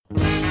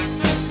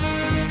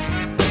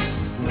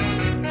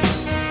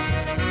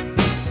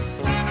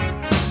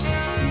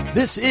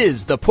This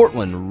is the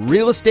Portland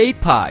Real Estate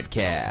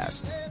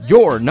Podcast,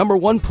 your number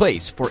one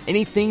place for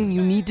anything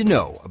you need to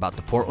know about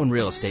the Portland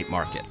real estate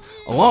market,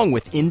 along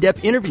with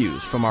in-depth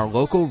interviews from our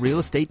local real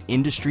estate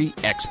industry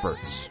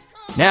experts.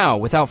 Now,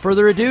 without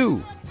further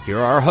ado, here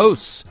are our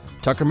hosts,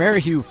 Tucker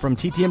Merrihew from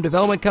TTM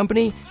Development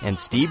Company and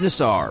Steve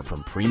Nassar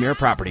from Premier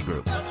Property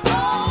Group.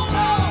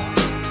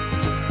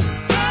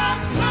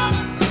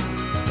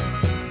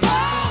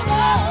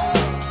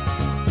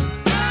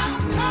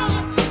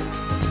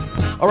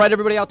 All right,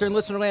 everybody out there in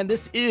listener land,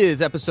 this is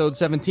episode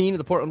 17 of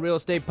the Portland Real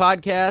Estate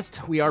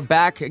Podcast. We are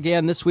back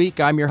again this week.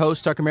 I'm your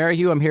host, Tucker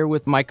Merrihew. I'm here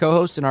with my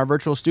co-host in our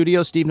virtual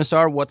studio, Steve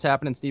Nassar. What's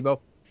happening,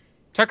 Steve-O?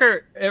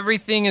 Tucker,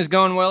 everything is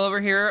going well over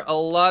here. A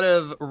lot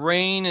of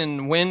rain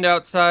and wind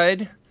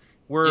outside.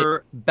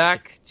 We're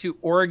back to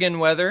Oregon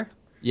weather.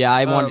 Yeah,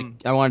 I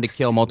wanted to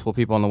kill multiple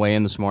people on the way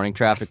in this morning.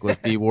 Traffic was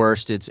the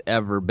worst it's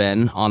ever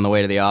been on the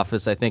way to the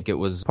office. I think it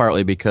was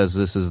partly because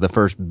this is the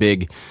first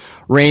big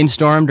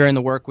rainstorm during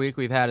the work week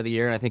we've had of the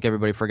year, and I think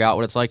everybody forgot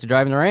what it's like to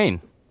drive in the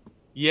rain.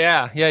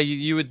 Yeah,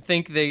 you would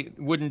think they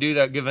wouldn't do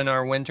that given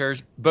our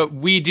winters, but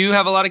we do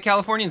have a lot of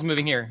Californians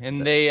moving here,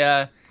 and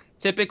they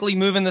typically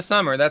move in the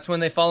summer. That's when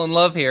they fall in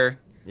love here.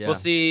 Yeah. We'll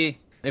see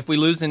if we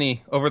lose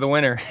any over the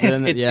winter.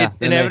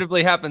 It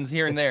inevitably happens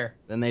here and there.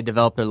 Then they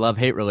develop their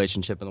love-hate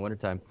relationship in the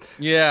wintertime.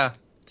 Yeah.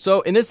 So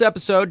in this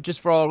episode,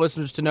 just for all our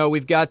listeners to know,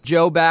 we've got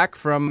Joe back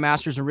from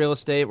Masters in Real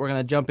Estate. We're going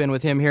to jump in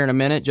with him here in a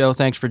minute. Joe,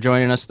 thanks for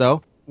joining us,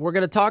 though. We're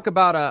going to talk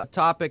about a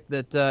topic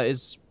that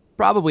is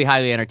probably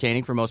highly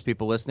entertaining for most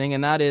people listening,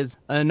 and that is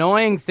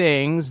annoying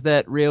things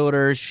that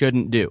realtors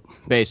shouldn't do,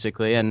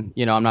 basically. And,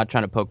 you know, I'm not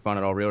trying to poke fun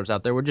at all realtors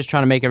out there. We're just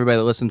trying to make everybody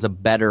that listens a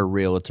better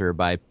realtor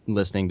by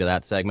listening to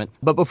that segment.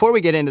 But before we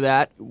get into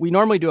that, we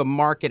normally do a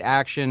market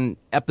action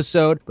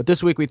episode, but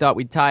this week we thought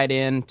we'd tie it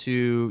in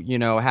to, you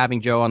know, having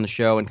Joe on the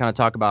show and kind of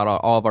talk about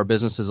all of our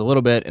businesses a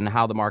little bit and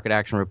how the market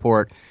action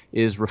report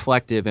is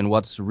reflective in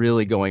what's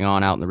really going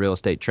on out in the real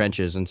estate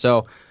trenches. And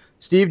so,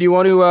 Steve, do you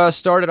want to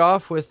start it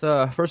off with,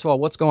 first of all,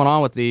 what's going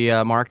on with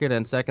the market?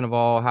 And second of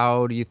all,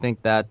 how do you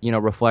think that, you know,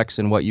 reflects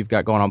in what you've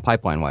got going on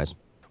pipeline-wise?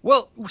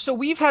 Well, so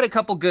we've had a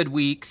couple good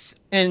weeks,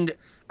 and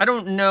I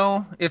don't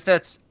know if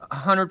that's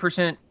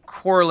 100%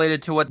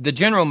 correlated to what the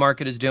general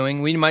market is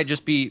doing. We might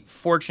just be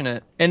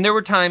fortunate. And there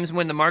were times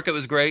when the market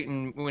was great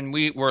and when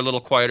we were a little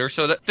quieter,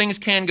 so that things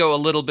can go a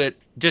little bit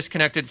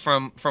disconnected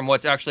from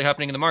what's actually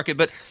happening in the market.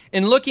 But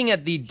in looking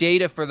at the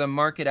data for the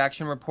market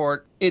action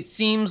report, it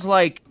seems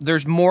like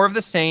there's more of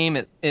the same.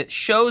 It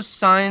shows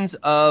signs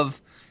of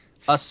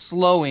a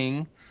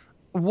slowing.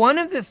 One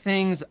of the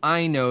things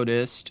I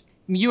noticed,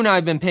 you and I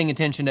have been paying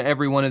attention to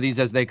every one of these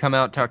as they come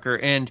out, Tucker,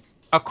 and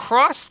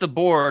across the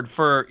board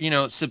for, you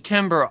know,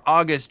 September,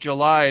 August,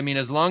 July, I mean,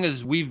 as long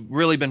as we've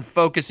really been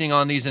focusing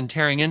on these and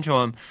tearing into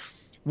them,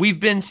 we've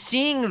been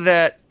seeing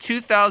that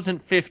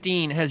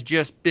 2015 has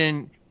just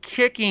been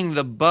kicking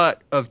the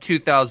butt of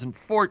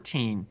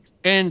 2014.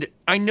 And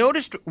I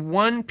noticed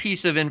one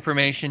piece of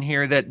information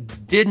here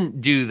that didn't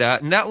do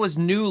that, and that was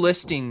new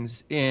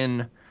listings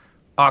in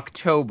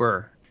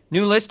October.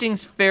 New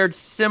listings fared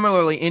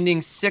similarly, ending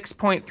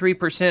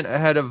 6.3%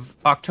 ahead of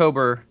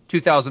October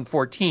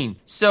 2014.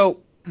 So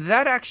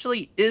that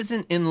actually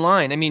isn't in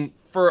line. I mean,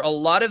 for a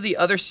lot of the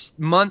other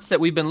months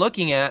that we've been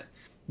looking at,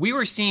 we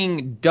were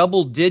seeing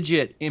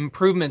double-digit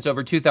improvements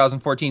over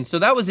 2014. So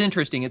that was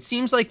interesting. It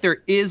seems like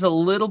there is a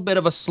little bit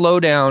of a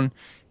slowdown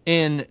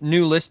in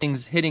new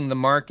listings hitting the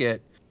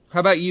market. How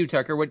about you,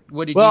 Tucker? What did you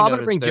notice? Well, I'm going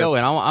to bring Joe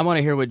in. I want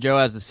to hear what Joe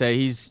has to say.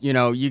 He's, you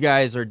know, you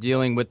guys are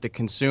dealing with the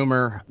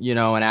consumer, you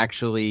know, and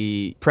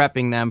actually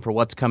prepping them for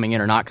what's coming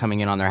in or not coming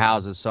in on their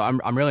houses. So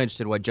I'm really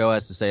interested in what Joe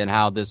has to say and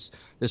how this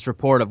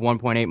report of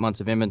 1.8 months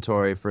of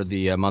inventory for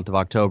the month of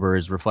October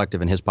is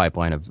reflective in his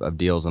pipeline of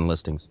deals and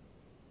listings.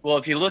 Well,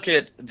 if you look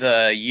at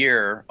the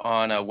year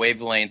on a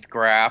wavelength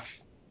graph,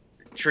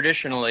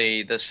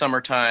 traditionally the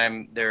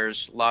summertime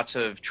there's lots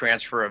of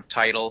transfer of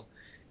title.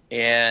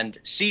 And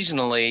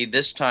seasonally,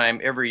 this time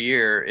every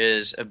year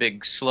is a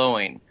big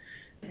slowing.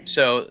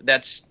 So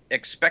that's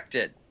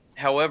expected.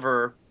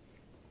 However,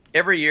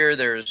 every year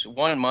there's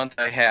 1 month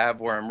I have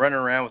where I'm running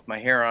around with my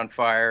hair on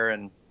fire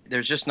and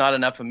there's just not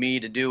enough of me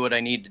to do what I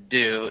need to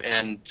do.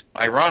 And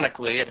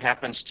ironically, it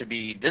happens to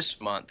be this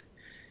month.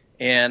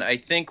 And I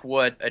think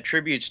what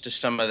attributes to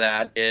some of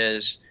that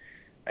is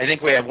I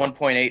think we have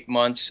 1.8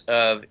 months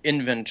of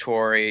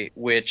inventory,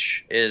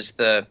 which is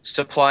the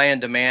supply and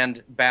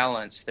demand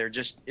balance. There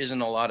just isn't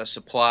a lot of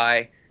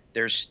supply.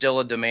 There's still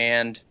a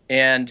demand.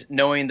 And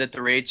knowing that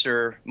the rates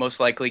are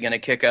most likely going to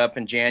kick up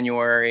in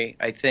January,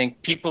 I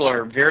think people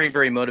are very,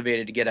 very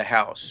motivated to get a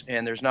house,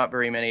 and there's not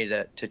very many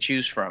to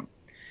choose from.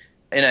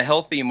 In a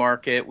healthy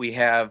market, we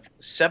have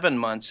 7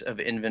 months of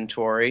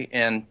inventory,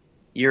 and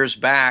years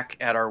back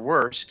at our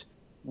worst,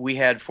 we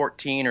had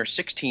 14 or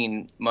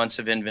 16 months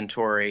of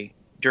inventory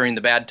during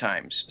the bad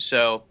times.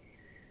 So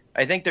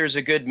I think there's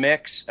a good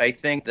mix. I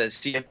think the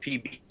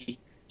CFPB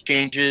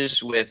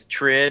changes with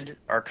TRID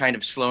are kind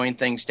of slowing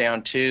things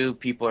down too.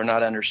 People are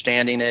not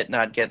understanding it,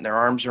 not getting their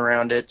arms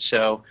around it.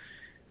 So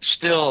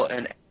still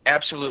an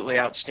absolutely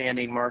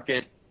outstanding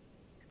market.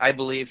 I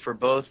believe, for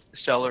both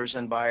sellers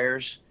and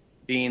buyers,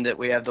 being that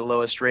we have the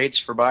lowest rates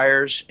for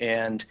buyers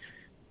and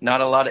not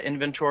a lot of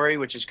inventory,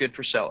 which is good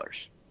for sellers.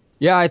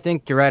 Yeah, I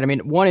think you're right. I mean,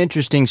 one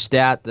interesting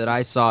stat that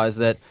I saw is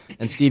that,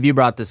 and Steve, you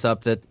brought this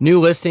up, that new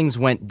listings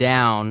went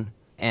down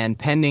and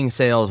pending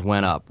sales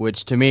went up,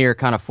 which to me are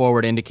kind of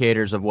forward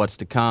indicators of what's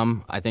to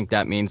come. I think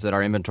that means that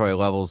our inventory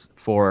levels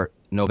for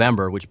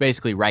November, which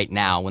basically right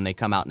now when they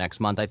come out next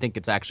month, I think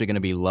it's actually going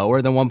to be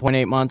lower than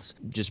 1.8 months,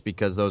 just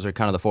because those are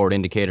kind of the forward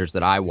indicators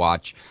that I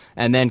watch.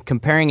 And then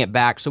comparing it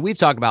back, so we've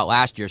talked about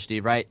last year,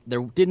 Steve, right? There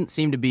didn't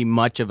seem to be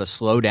much of a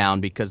slowdown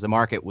because the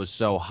market was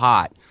so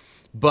hot.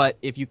 But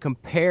if you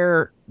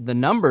compare the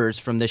numbers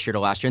from this year to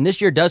last year, and this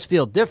year does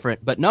feel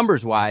different, but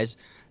numbers-wise,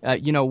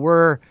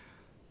 we're,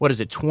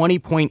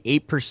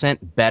 20.8%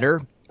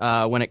 better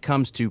when it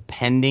comes to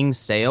pending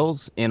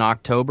sales in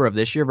October of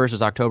this year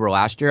versus October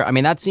last year. I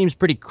mean, that seems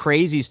pretty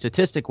crazy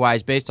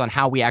statistic-wise based on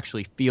how we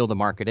actually feel the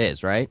market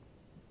is, right?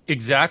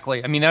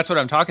 Exactly. I mean, that's what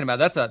I'm talking about.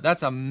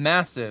 That's a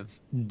massive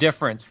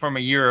difference from a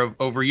year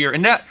over year.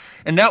 And that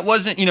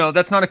wasn't,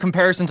 that's not a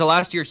comparison to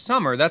last year's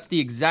summer. That's the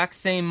exact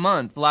same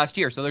month last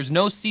year. So there's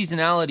no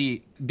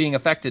seasonality being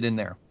affected in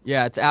there.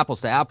 Yeah, it's apples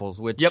to apples,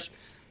 which, Yep.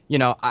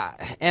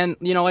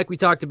 Like we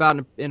talked about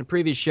in a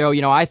previous show,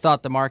 I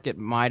thought the market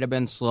might have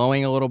been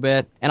slowing a little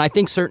bit. And I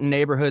think certain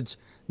neighborhoods,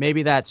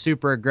 maybe that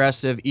super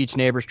aggressive, each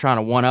neighbor's trying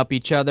to one up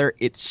each other.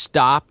 It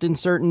stopped in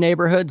certain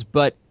neighborhoods,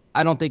 but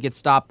I don't think it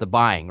stopped the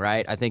buying,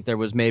 right? I think there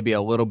was maybe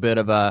a little bit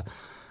of a,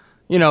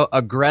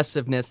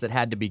 aggressiveness that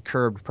had to be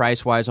curbed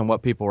price-wise on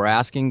what people were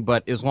asking.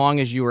 But as long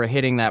as you were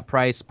hitting that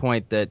price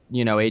point that,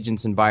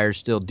 agents and buyers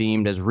still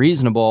deemed as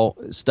reasonable,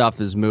 stuff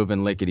is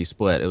moving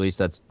lickety-split. At least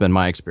that's been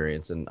my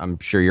experience. And I'm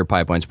sure your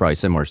pipeline's probably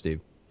similar,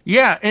 Steve.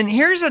 Yeah, and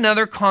here's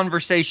another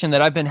conversation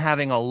that I've been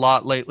having a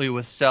lot lately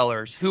with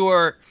sellers who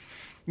are,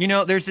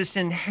 there's this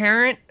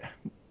inherent,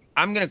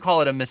 I'm going to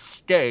call it a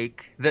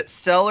mistake, that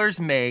sellers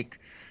make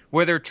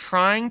where they're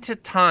trying to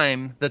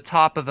time the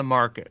top of the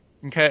market,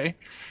 okay?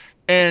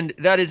 And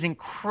that is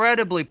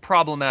incredibly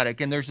problematic,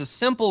 and there's a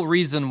simple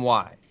reason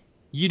why.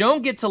 You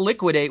don't get to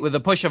liquidate with a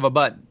push of a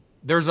button.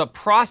 There's a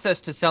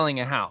process to selling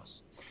a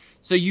house.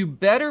 So you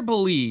better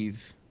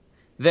believe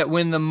that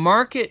when the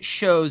market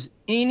shows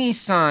any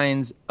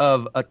signs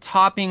of a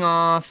topping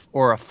off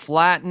or a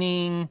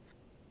flattening,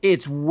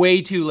 it's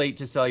way too late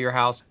to sell your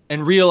house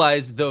and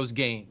realize those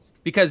gains.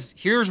 Because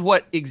here's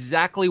what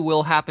exactly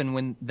will happen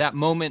when that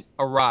moment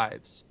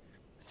arrives.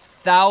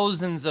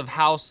 Thousands of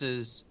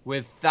houses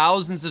with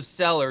thousands of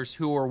sellers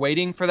who are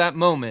waiting for that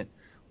moment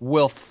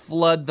will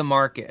flood the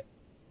market.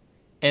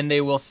 And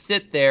they will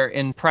sit there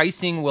and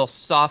pricing will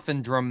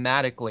soften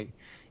dramatically.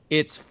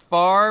 It's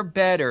far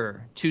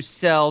better to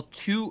sell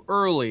too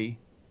early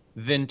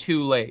than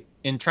too late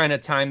in trying to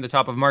time the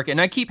top of market.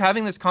 And I keep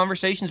having these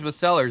conversations with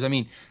sellers. I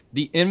mean,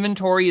 the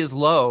inventory is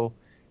low.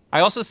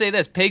 I also say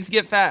this: pigs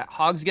get fat,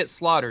 hogs get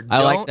slaughtered.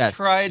 I like that.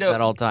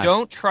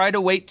 Don't try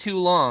to wait too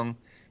long,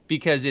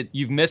 because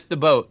you've missed the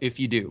boat if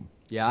you do.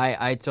 Yeah,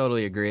 I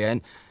totally agree.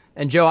 And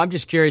Joe, I'm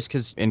just curious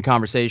because in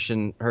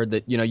conversation heard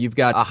that you've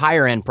got a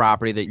higher end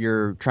property that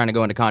you're trying to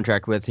go into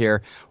contract with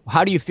here.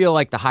 How do you feel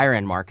like the higher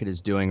end market is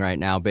doing right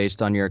now,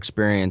 based on your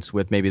experience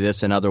with maybe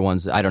this and other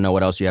ones? I don't know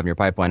what else you have in your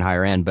pipeline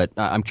higher end, but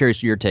I'm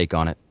curious your take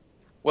on it.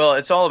 Well,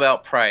 it's all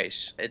about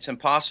price. It's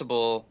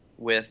impossible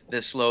with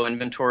this low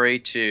inventory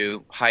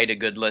to hide a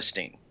good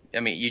listing.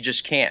 I mean, you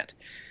just can't.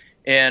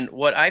 And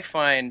what I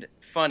find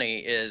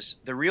funny is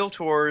the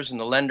realtors and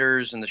the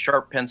lenders and the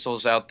sharp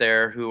pencils out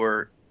there who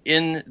are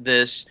in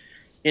this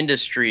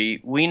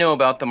industry, we know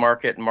about the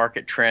market and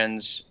market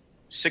trends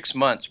 6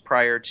 months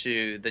prior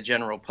to the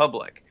general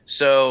public.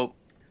 So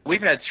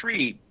we've had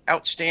 3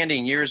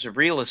 outstanding years of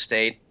real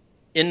estate.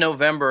 In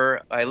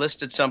November, I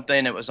listed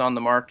something. It was on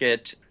the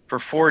market for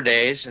 4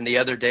 days, and the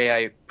other day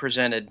I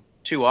presented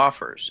 2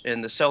 offers,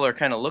 and the seller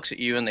kind of looks at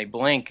you and they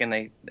blink and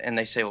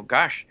they say, well,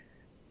 gosh,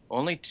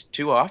 only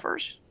 2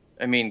 offers?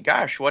 I mean,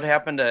 gosh, what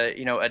happened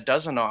to, a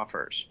dozen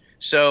offers?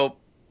 So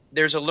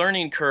there's a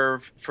learning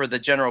curve for the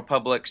general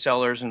public,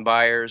 sellers and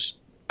buyers.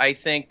 I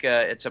think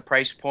it's a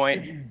price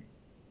point.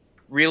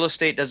 Real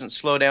estate doesn't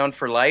slow down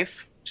for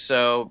life.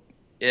 So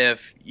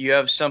if you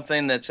have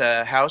something that's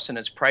a house and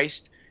it's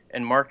priced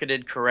and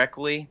marketed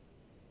correctly,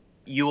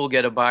 you will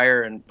get a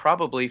buyer, and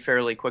probably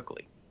fairly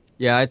quickly.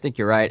 Yeah, I think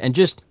you're right. And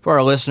just for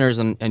our listeners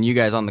and you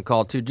guys on the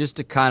call too, just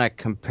to kind of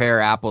compare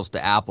apples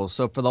to apples.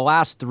 So for the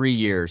last 3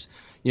 years,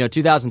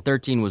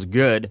 2013 was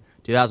good,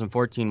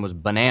 2014 was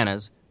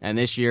bananas, and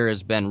this year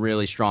has been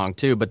really strong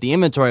too. But the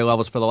inventory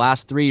levels for the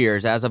last 3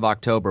 years, as of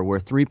October, were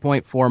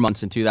 3.4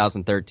 months in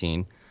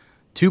 2013,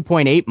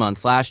 2.8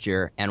 months last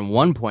year, and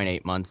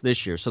 1.8 months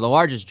this year. So the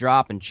largest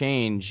drop and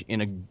change in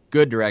a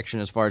good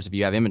direction as far as if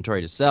you have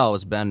inventory to sell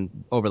has been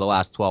over the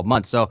last 12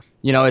 months. So,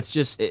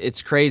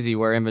 it's crazy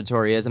where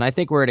inventory is. And I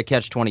think we're at a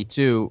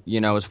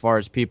catch-22, as far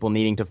as people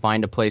needing to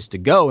find a place to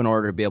go in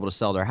order to be able to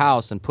sell their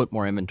house and put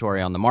more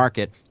inventory on the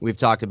market. We've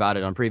talked about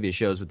it on previous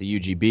shows with the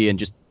UGB and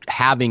just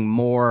having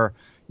more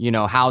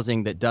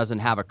housing that doesn't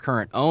have a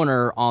current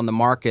owner on the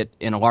market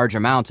in a large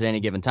amount at any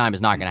given time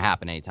is not going to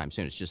happen anytime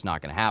soon. It's just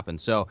not going to happen.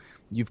 So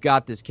you've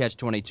got this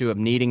catch-22 of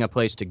needing a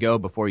place to go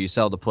before you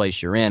sell the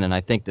place you're in, and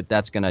I think that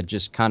that's going to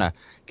just kind of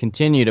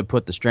continue to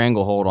put the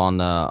stranglehold on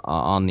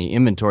the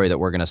inventory that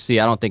we're going to see.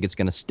 I don't think it's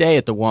going to stay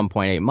at the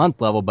 1.8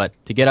 month level, but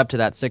to get up to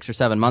that 6 or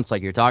 7 months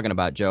like you're talking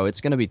about, Joe,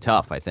 it's going to be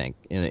tough, I think,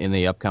 in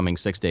the upcoming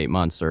 6 to 8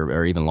 months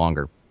or even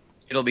longer.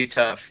 It'll be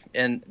tough,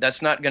 and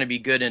that's not going to be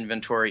good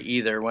inventory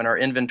either. When our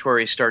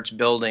inventory starts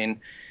building,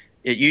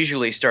 it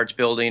usually starts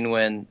building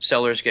when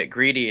sellers get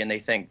greedy and they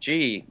think,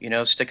 gee,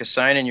 stick a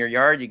sign in your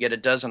yard, you get a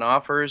dozen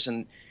offers,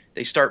 and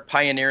they start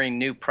pioneering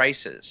new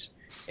prices,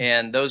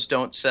 and those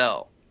don't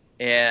sell.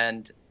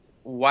 And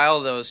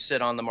while those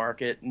sit on the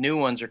market, new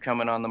ones are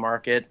coming on the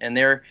market, and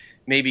they're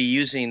maybe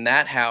using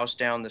that house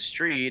down the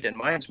street, and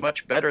mine's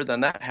much better than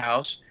that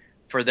house,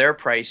 for their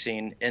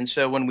pricing. And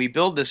so when we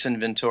build this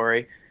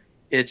inventory,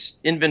 it's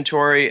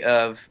inventory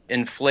of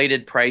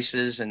inflated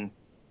prices, and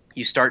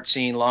you start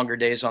seeing longer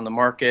days on the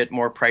market,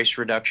 more price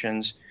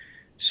reductions.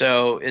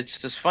 So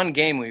it's this fun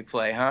game we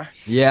play, huh?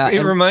 Yeah.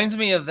 It reminds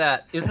me of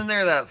that. Isn't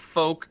there that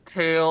folk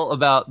tale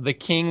about the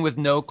king with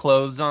no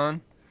clothes on?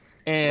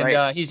 And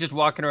Right. He's just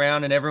walking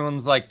around and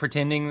everyone's like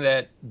pretending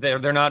that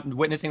they're not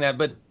witnessing that.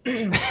 But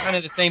it's kind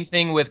of the same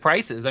thing with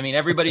prices. I mean,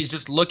 everybody's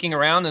just looking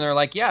around and they're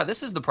like, yeah,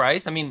 this is the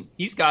price. I mean,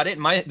 he's got it.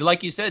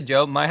 Like you said,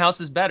 Joe, my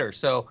house is better.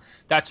 So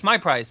that's my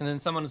price. And then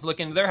someone is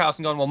looking at their house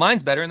and going, well,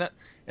 mine's better.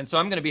 And so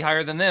I'm going to be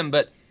higher than them.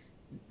 But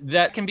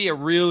that can be a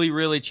really,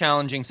 really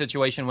challenging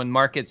situation when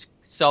markets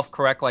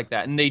self-correct like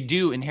that, and they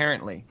do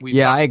inherently.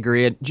 I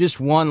agree. Just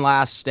one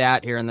last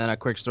stat here and then a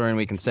quick story and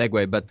we can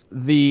segue, but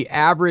the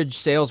average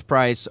sales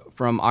price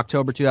from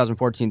October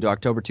 2014 to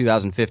October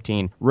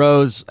 2015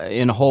 rose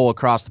in whole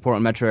across the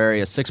Portland metro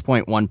area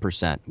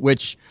 6.1%,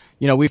 which,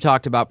 we've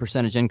talked about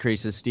percentage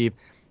increases, Steve.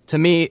 To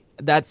me,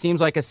 that seems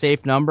like a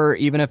safe number,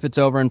 even if it's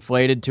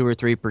overinflated 2 or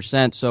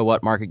 3%. So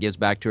what, market gives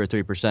back 2 or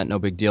 3%, no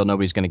big deal.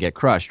 Nobody's going to get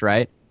crushed,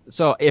 right?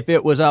 So if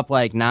it was up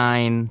like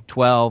 9,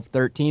 12,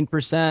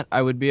 13%,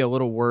 I would be a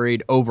little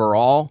worried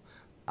overall.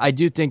 I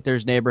do think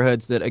there's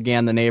neighborhoods that,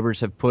 again, the neighbors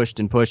have pushed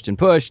and pushed and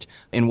pushed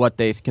in what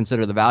they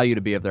consider the value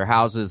to be of their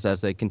houses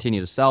as they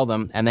continue to sell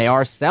them. And they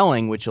are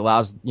selling, which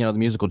allows, the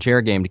musical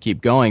chair game to keep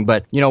going.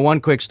 But,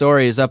 one quick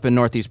story is up in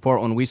Northeast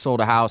Portland. We sold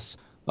a house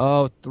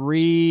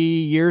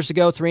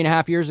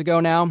 3.5 years ago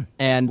now,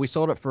 and we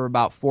sold it for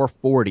about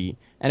 $440,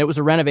 and it was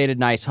a renovated,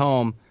 nice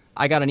home.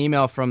 I got an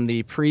email from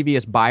the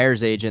previous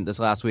buyer's agent this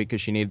last week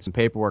because she needed some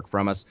paperwork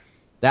from us.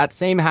 That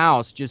same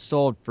house just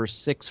sold for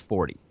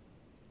 $640,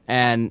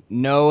 and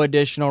no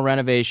additional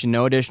renovation,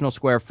 no additional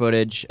square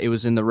footage. It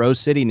was in the Rose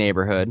City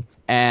neighborhood,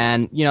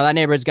 and that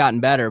neighborhood's gotten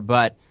better,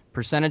 but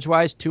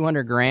percentage-wise,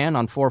 $200,000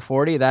 on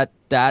 $440,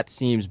 that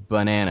seems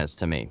bananas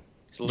to me.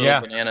 It's a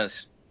little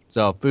bananas.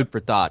 So food for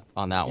thought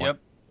on that one. Yep.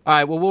 All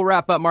right, well, we'll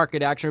wrap up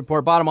market action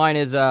report. Bottom line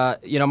is,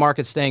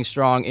 market's staying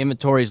strong,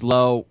 inventory's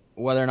low.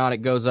 Whether or not it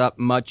goes up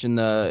much in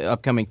the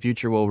upcoming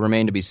future will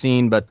remain to be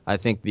seen, but I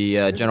think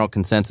the general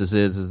consensus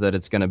is that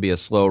it's going to be a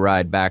slow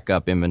ride back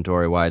up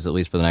inventory-wise, at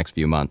least for the next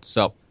few months.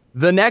 So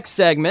the next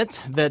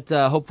segment that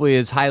hopefully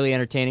is highly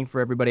entertaining for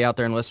everybody out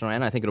there and listening,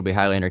 and I think it'll be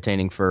highly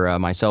entertaining for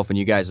myself and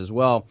you guys as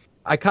well.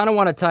 I kind of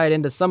want to tie it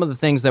into some of the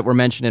things that were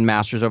mentioned in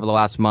Masters over the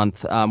last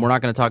month. We're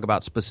not going to talk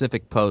about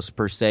specific posts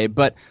per se,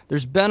 but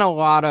there's been a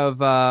lot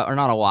of, or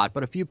not a lot,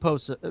 but a few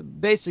posts,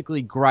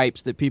 basically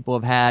gripes that people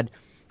have had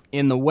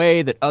in the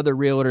way that other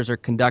realtors are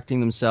conducting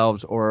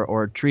themselves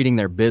or treating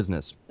their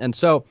business. And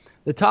so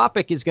the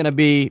topic is going to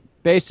be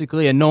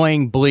basically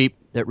annoying bleep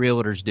that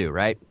realtors do,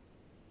 right?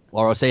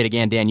 Or I'll say it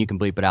again, Dan, you can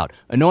bleep it out.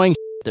 Annoying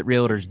that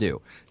realtors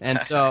do.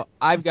 And so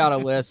I've got a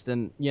list,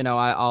 and,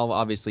 I'll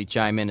obviously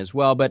chime in as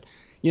well. But,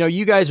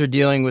 you guys are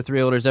dealing with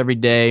realtors every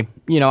day.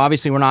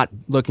 Obviously we're not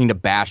looking to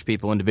bash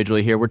people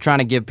individually here. We're trying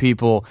to give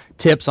people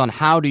tips on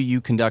how do you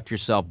conduct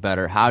yourself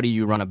better? How do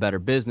you run a better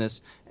business?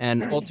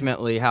 And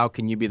ultimately, how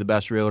can you be the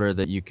best realtor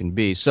that you can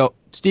be? So,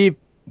 Steve,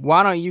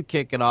 why don't you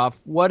kick it off?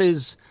 What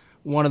is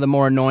one of the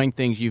more annoying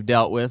things you've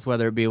dealt with,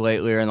 whether it be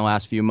lately or in the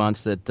last few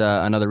months, that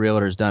another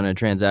realtor has done in a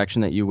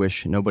transaction that you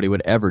wish nobody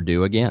would ever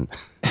do again?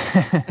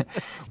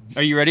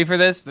 Are you ready for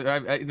this?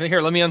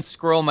 Here, let me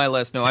unscroll my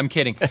list. No, I'm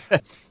kidding.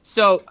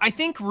 So I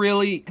think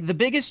really the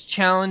biggest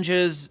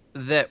challenges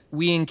that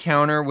we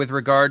encounter with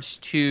regards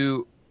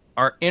to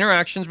our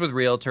interactions with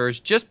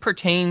realtors just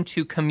pertain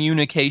to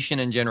communication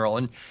in general.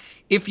 And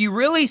if you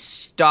really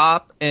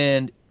stop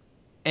and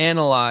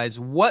analyze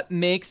what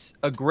makes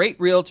a great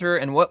realtor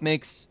and what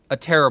makes a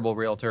terrible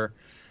realtor,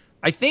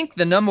 I think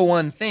the number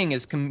one thing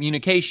is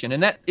communication,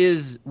 and that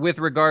is with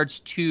regards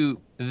to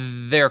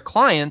their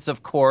clients,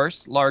 of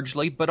course,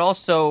 largely, but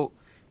also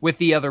with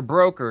the other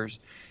brokers.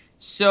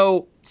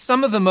 So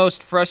some of the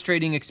most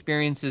frustrating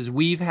experiences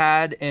we've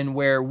had and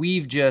where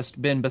we've just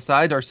been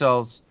beside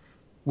ourselves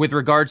with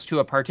regards to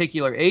a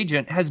particular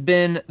agent has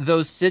been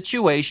those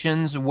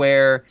situations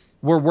where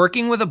we're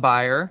working with a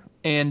buyer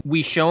and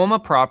we show them a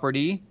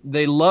property,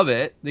 they love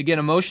it, they get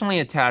emotionally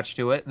attached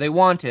to it, they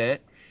want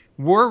it.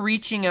 we're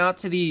reaching out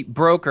to the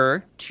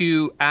broker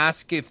to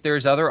ask if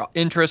there's other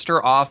interest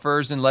or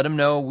offers and let them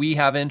know we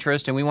have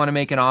interest and we want to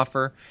make an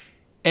offer.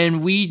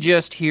 And we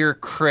just hear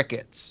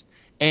crickets.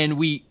 And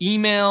we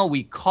email,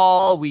 we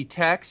call, we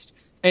text.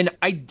 And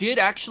I did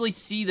actually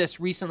see this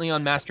recently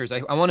on Masters.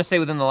 I want to say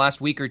within the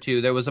last week or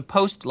two, there was a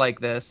post like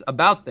this,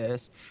 about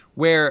this,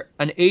 where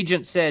an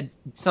agent said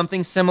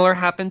something similar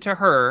happened to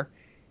her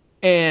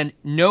and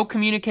no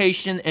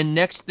communication. And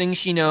next thing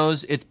she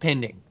knows, it's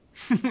pending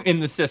in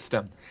the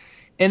system.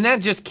 And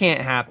that just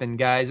can't happen,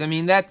 guys. I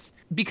mean, that's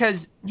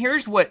because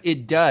here's what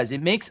it does.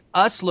 It makes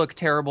us look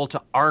terrible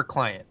to our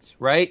clients,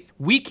 right?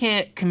 We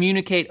can't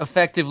communicate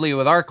effectively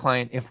with our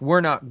client if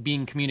we're not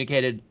being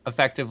communicated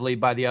effectively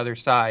by the other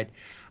side.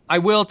 I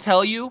will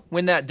tell you,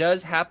 when that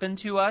does happen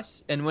to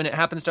us and when it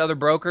happens to other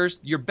brokers,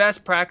 your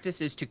best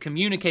practice is to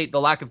communicate the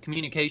lack of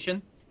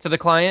communication to the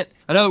client.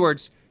 In other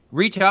words,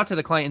 reach out to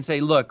the client and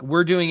say, look,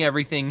 we're doing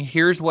everything.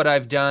 Here's what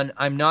I've done.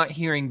 I'm not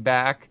hearing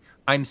back.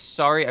 I'm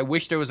sorry. I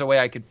wish there was a way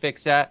I could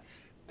fix that.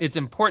 It's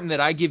important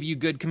that I give you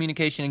good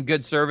communication and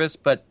good service,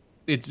 but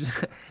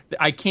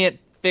I can't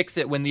fix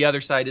it when the other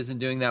side isn't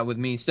doing that with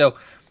me. So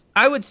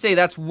I would say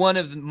that's one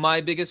of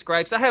my biggest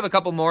gripes. I have a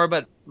couple more,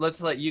 but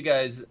let's let you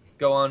guys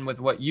go on with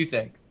what you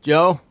think.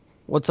 Joe,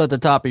 what's at the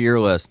top of your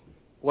list?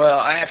 Well,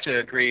 I have to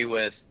agree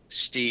with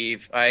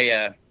Steve.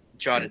 I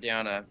jotted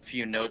down a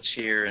few notes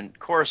here, and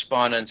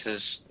correspondence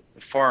is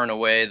far and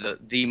away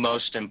the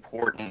most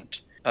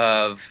important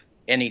of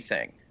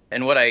anything.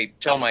 And what I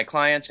tell my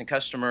clients and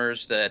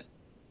customers, that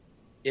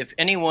if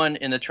anyone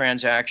in the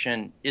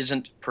transaction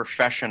isn't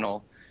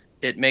professional,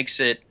 it makes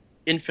it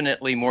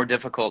infinitely more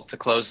difficult to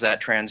close that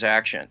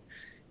transaction.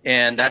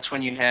 And that's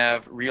when you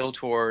have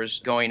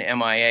realtors going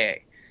MIA.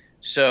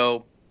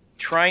 So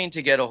trying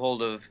to get a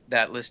hold of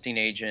that listing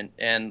agent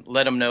and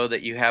let them know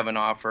that you have an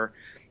offer.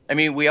 I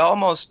mean, we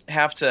almost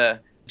have to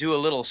do a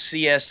little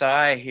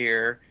CSI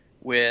here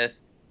with,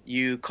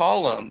 you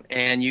call them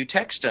and you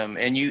text them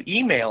and you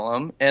email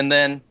them, and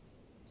then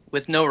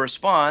with no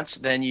response,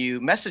 then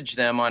you message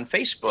them on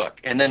Facebook,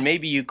 and then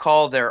maybe you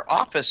call their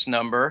office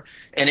number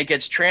and it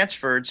gets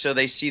transferred so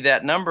they see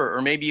that number,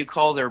 or maybe you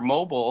call their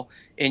mobile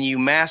and you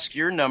mask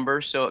your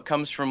number so it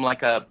comes from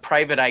like a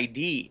private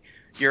ID.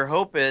 Your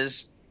hope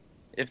is,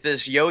 if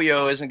this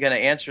yo-yo isn't going to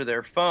answer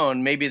their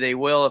phone, maybe they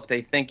will if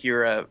they think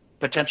you're a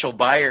potential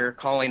buyer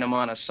calling them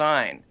on a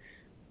sign.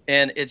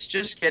 And it's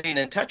just getting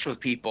in touch with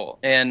people,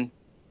 and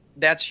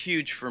that's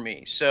huge for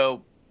me.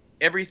 So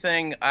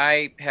everything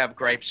I have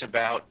gripes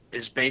about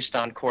is based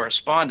on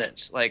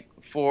correspondence. Like,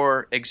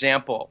 for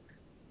example,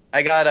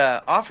 I got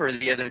an offer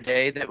the other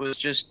day that was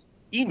just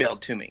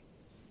emailed to me.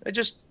 I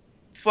just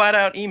flat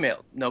out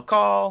emailed. No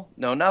call,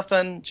 no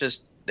nothing,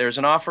 just there's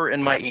an offer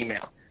in my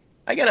email.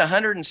 I get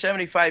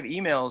 175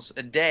 emails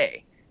a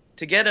day.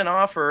 To get an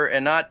offer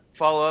and not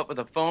follow up with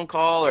a phone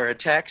call or a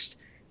text,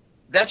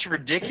 that's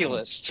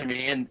ridiculous to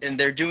me, and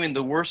they're doing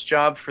the worst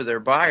job for their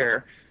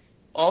buyer.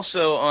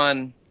 Also,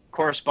 on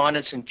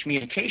correspondence and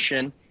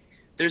communication,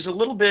 there's a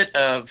little bit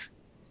of,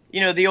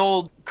 the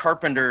old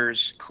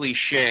carpenter's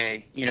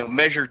cliche,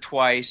 measure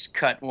twice,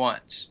 cut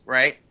once,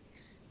 right?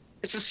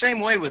 It's the same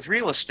way with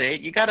real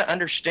estate. You got to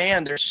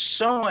understand there's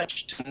so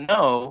much to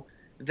know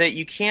that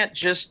you can't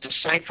just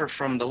decipher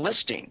from the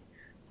listing.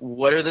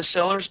 What are the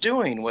sellers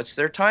doing? What's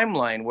their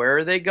timeline? Where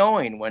are they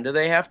going? When do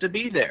they have to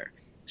be there?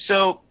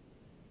 So,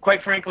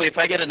 quite frankly, if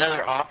I get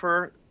another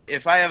offer,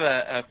 if I have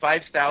a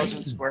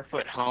 5,000 square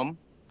foot home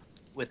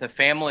with a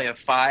family of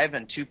 5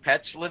 and 2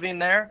 pets living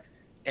there,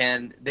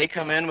 and they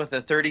come in with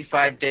a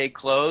 35-day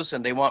close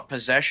and they want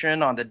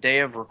possession on the day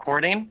of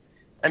recording,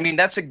 I mean,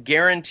 that's a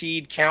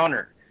guaranteed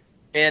counter.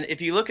 And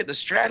if you look at the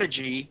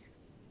strategy,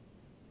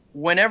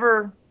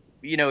 whenever,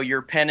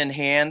 your pen in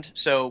hand,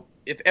 so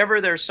if ever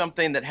there's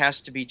something that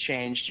has to be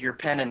changed, your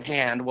pen in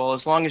hand, well,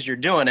 as long as you're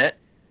doing it,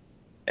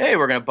 hey,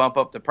 we're going to bump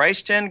up the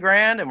price 10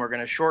 grand and we're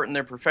going to shorten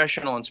their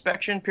professional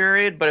inspection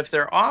period. But if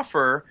their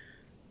offer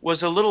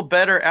was a little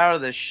better out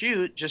of the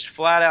chute, just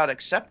flat out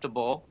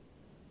acceptable,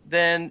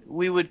 then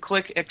we would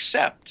click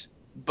accept.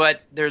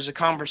 But there's a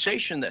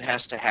conversation that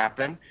has to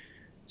happen,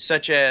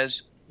 such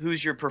as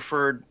who's your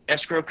preferred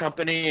escrow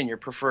company and your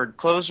preferred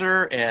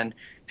closer, and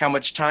how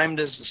much time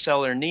does the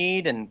seller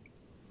need, and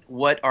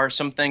what are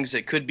some things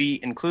that could be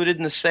included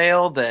in the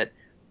sale that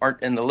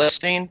aren't in the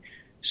listing.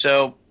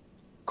 So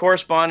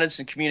correspondence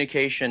and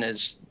communication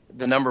is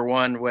the number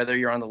one, whether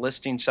you're on the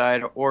listing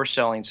side or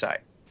selling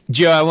side.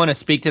 Joe, I want to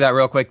speak to that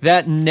real quick.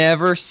 That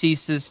never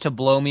ceases to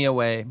blow me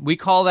away. We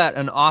call that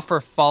an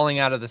offer falling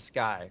out of the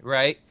sky,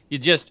 right?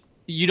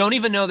 You don't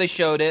even know they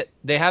showed it.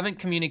 They haven't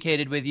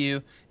communicated with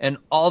you, and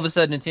all of a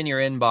sudden it's in your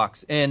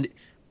inbox. And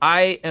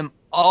I am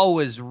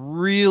always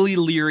really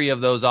leery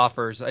of those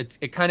offers.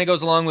 It kind of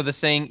goes along with the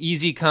saying,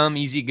 easy come,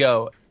 easy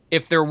go.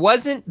 If there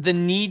wasn't the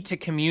need to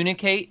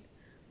communicate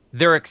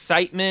their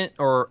excitement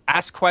or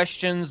ask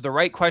questions, the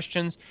right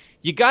questions,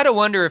 you got to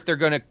wonder if they're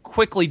going to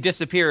quickly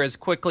disappear as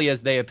quickly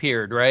as they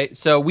appeared, right?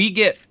 So we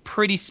get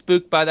pretty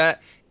spooked by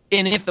that.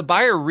 And if the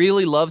buyer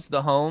really loves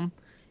the home,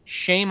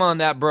 shame on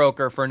that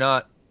broker for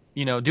not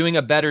doing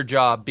a better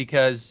job,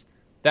 because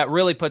that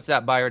really puts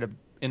that buyer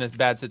in a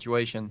bad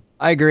situation.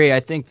 I agree. I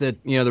think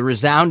that, the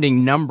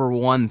resounding number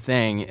one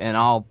thing, and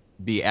I'll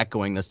be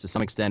echoing this to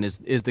some extent,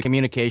 is the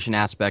communication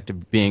aspect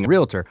of being a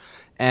realtor.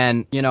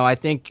 And, I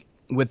think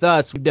with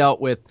us, we've dealt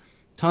with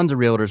tons of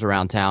realtors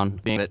around town,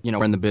 being that,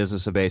 we're in the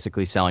business of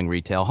basically selling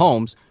retail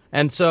homes.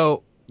 And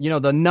so,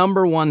 the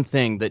number one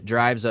thing that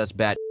drives us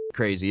bat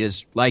crazy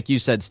is, like you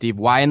said, Steve,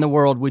 why in the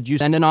world would you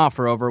send an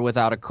offer over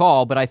without a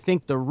call? But I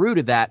think the root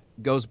of that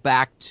goes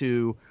back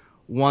to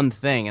one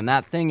thing, and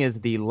that thing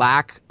is the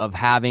lack of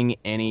having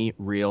any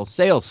real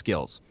sales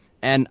skills.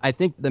 And I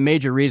think the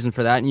major reason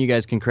for that, and you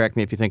guys can correct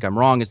me if you think I'm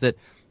wrong, is that,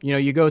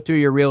 you go through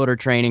your realtor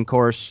training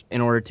course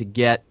in order to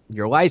get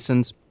your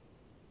license,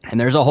 and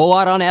there's a whole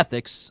lot on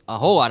ethics,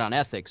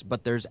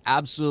 but there's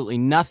absolutely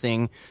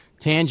nothing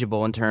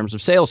tangible in terms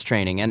of sales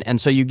training.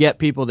 And so you get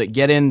people that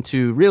get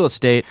into real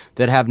estate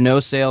that have no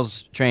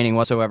sales training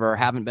whatsoever, or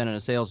haven't been in a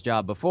sales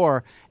job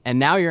before, and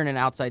now you're in an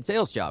outside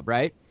sales job,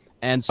 right?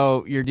 And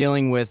so you're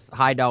dealing with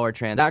high dollar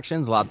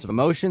transactions, lots of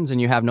emotions,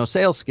 and you have no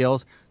sales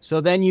skills. So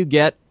then you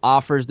get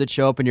offers that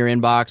show up in your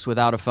inbox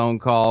without a phone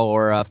call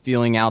or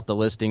feeling out the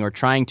listing or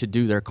trying to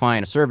do their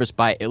client a service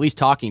by at least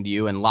talking to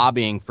you and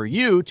lobbying for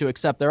you to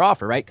accept their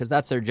offer, right? Because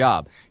that's their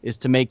job, is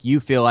to make you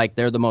feel like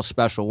they're the most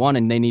special one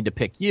and they need to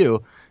pick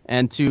you.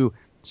 And to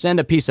send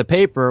a piece of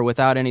paper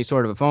without any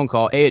sort of a phone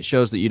call, A, it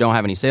shows that you don't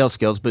have any sales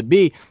skills, but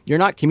B, you're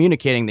not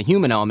communicating the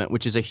human element,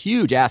 which is a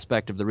huge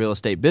aspect of the real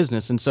estate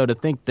business. And so to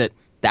think that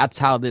that's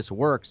how this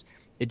works,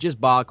 it just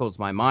boggles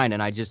my mind.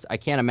 And I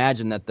can't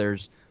imagine that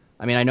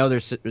I know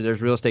there's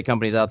real estate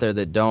companies out there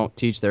that don't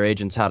teach their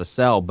agents how to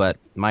sell, but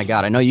my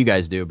God, I know you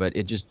guys do, but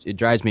it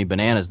drives me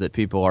bananas that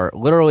people are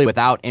literally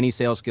without any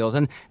sales skills.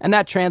 And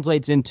that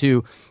translates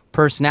into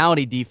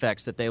personality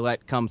defects that they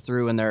let come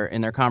through in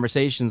their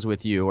conversations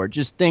with you, or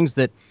just things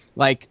that,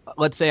 like,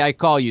 let's say I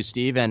call you,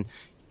 Steve, and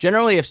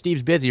generally if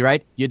Steve's busy,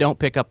 right, you don't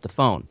pick up the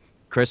phone.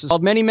 Chris has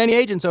called many, many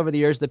agents over the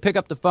years that pick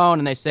up the phone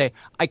and they say,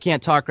 I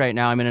can't talk right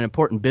now, I'm in an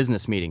important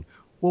business meeting.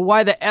 Well,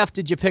 why the F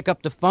did you pick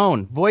up the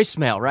phone?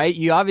 Voicemail, right?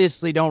 You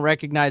obviously don't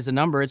recognize the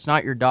number. It's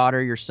not your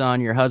daughter, your son,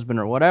 your husband,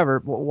 or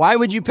whatever. Why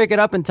would you pick it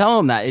up and tell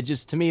them that?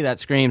 To me, that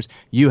screams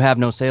you have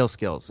no sales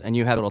skills and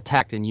you have a little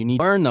tact, and you need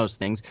to learn those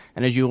things.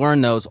 And as you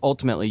learn those,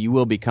 ultimately, you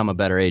will become a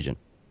better agent.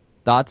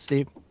 Thoughts,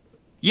 Steve?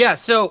 Yeah,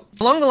 so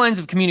along the lines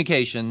of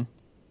communication,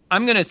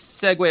 I'm going to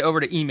segue over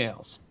to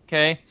emails,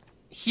 okay?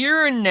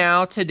 Here and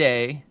now,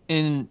 today,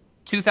 in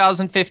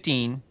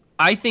 2015,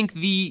 I think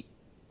I'm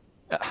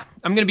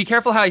going to be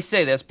careful how I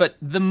say this, but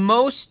the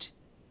most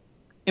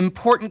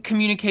important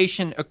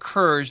communication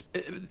occurs,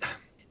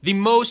 the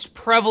most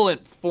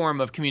prevalent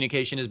form of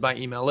communication is by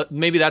email.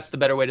 Maybe that's the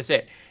better way to say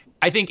it.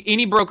 I think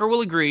any broker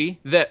will agree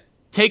that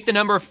take the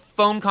number of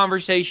phone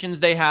conversations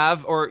they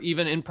have, or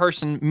even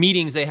in-person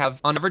meetings they have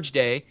on average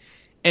day,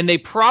 and they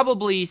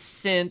probably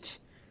sent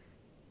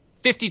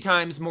 50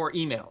 times more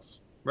emails,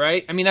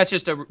 right? I mean, that's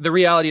just the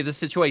reality of the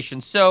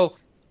situation. So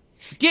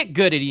get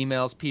good at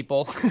emails,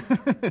 people.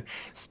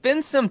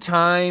 Spend some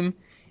time,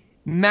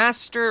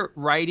 master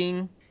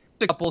writing.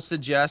 A couple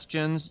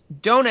suggestions.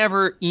 Don't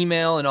ever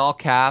email in all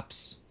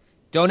caps.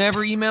 Don't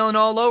ever email in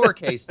all lower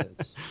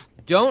cases.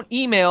 Don't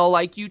email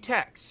like you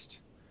text.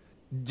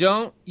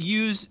 Don't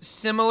use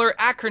similar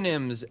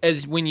acronyms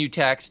as when you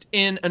text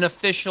in an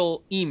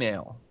official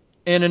email.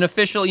 And an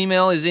official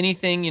email is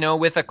anything,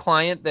 with a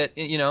client that,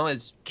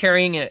 is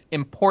carrying an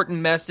important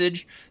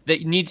message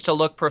that needs to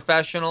look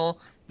professional.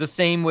 The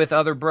same with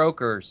other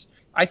brokers.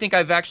 I think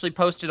I've actually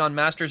posted on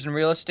Masters in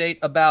Real Estate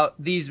about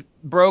these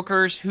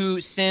brokers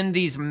who send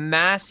these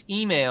mass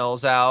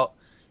emails out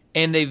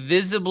and they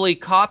visibly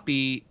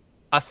copy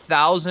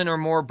 1,000 or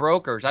more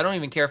brokers. I don't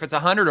even care if it's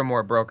 100 or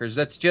more brokers.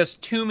 That's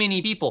just too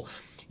many people.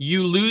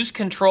 You lose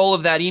control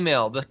of that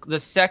email. The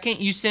second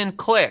you send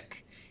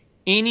click,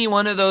 any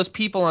one of those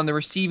people on the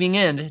receiving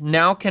end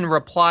now can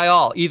reply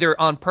all, either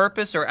on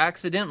purpose or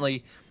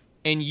accidentally,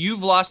 and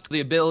you've lost the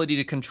ability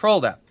to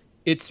control that.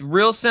 It's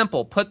real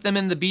simple. Put them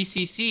in the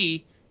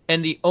BCC,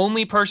 and the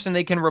only person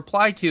they can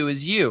reply to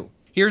is you.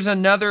 Here's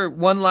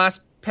one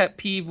last pet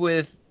peeve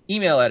with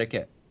email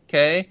etiquette,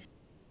 okay?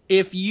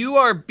 If you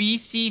are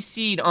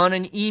BCC'd on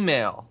an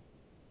email,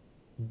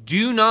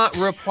 do not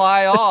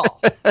reply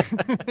all.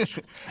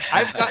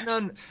 I've gotten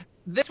on...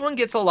 This one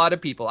gets a lot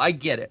of people. I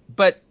get it.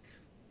 But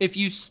if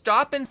you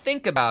stop and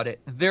think about it,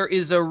 there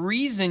is a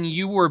reason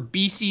you were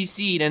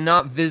BCC'd and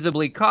not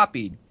visibly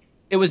copied.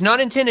 It was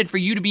not intended for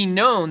you to be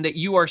known that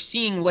you are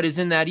seeing what is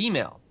in that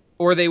email,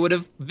 or they would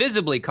have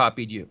visibly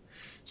copied you.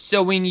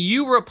 So when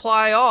you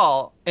reply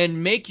all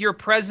and make your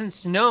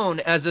presence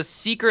known as a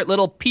secret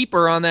little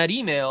peeper on that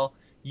email,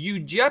 you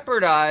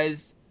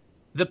jeopardize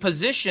the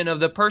position of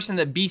the person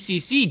that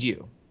BCC'd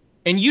you.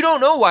 And you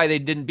don't know why they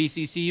didn't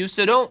BCC you,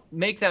 so don't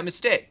make that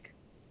mistake.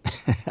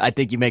 I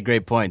think you make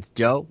great points.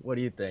 Joe, what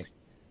do you think?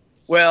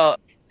 Well,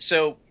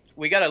 so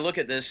we got to look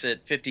at this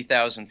at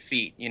 50,000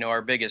 feet,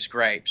 our biggest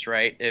gripes,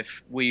 right? If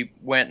we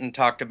went and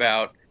talked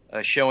about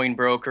a showing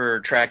broker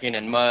tracking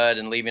in mud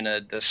and leaving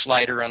the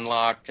slider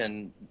unlocked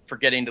and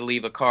forgetting to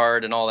leave a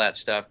card and all that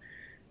stuff,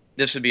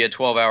 this would be a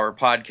 12-hour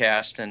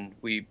podcast, and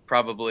we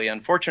probably,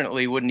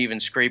 unfortunately, wouldn't even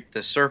scrape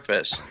the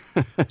surface.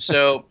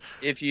 So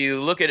if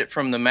you look at it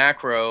from the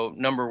macro,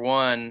 number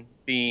one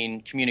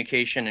being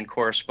communication and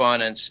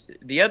correspondence.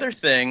 The other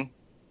thing,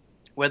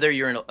 whether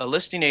you're a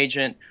listing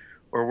agent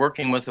or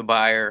working with a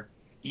buyer,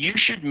 you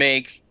should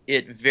make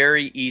it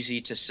very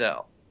easy to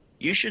sell.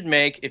 You should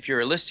make, if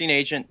you're a listing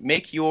agent,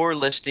 make your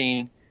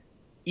listing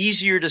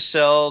easier to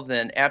sell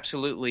than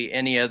absolutely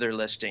any other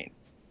listing.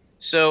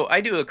 So I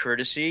do a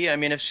courtesy. I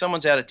mean, if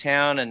someone's out of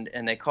town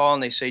and they call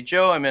and they say,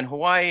 Joe, I'm in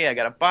Hawaii, I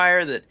got a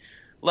buyer that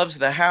loves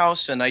the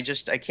house and I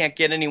can't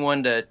get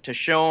anyone to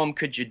show them,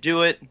 could you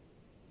do it?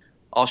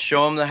 I'll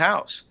show them the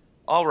house.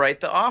 I'll write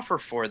the offer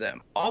for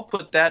them. I'll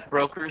put that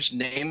broker's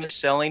name as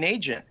selling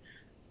agent.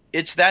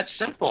 It's that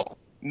simple.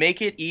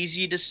 Make it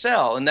easy to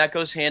sell. And that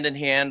goes hand in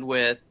hand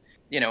with,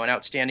 an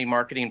outstanding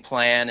marketing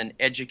plan and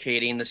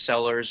educating the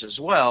sellers as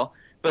well,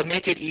 but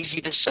make it easy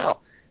to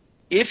sell.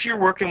 If you're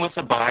working with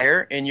a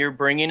buyer and you're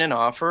bringing an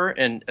offer,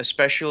 and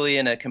especially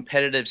in a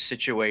competitive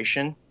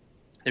situation,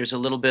 there's a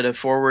little bit of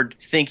forward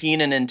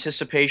thinking and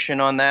anticipation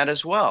on that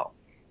as well.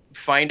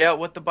 Find out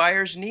what the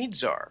buyer's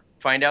needs are.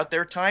 Find out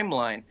their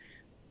timeline.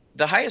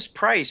 The highest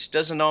price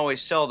doesn't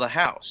always sell the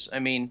house. I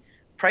mean,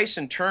 price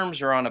and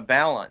terms are on a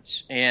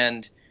balance.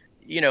 And,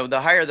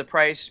 the higher the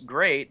price,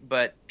 great,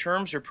 but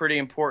terms are pretty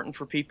important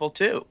for people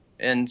too.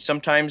 And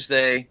sometimes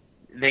they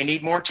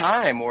need more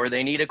time, or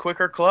they need a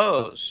quicker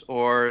close,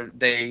 or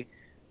they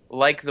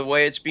like the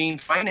way it's being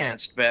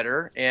financed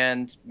better,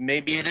 and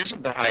maybe it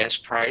isn't the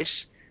highest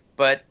price,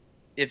 but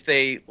if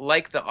they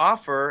like the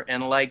offer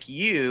and like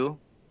you,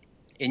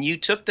 and you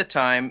took the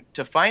time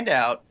to find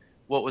out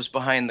what was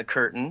behind the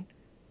curtain,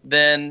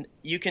 then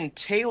you can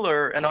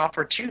tailor an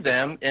offer to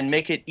them and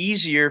make it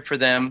easier for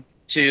them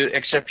to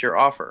accept your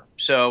offer.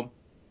 So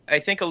I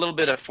think a little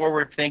bit of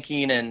forward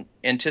thinking and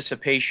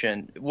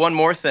anticipation. One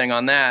more thing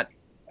on that.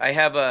 I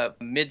have a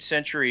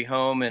mid-century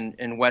home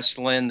in West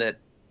Lynn that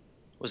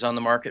was on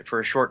the market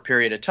for a short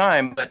period of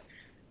time, but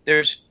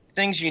there's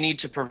things you need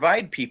to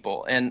provide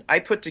people. And I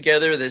put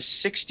together this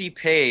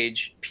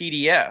 60-page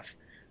PDF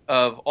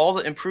of all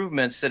the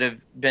improvements that have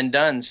been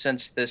done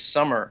since this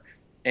summer,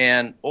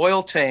 and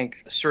oil tank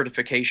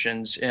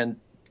certifications and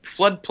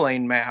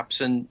floodplain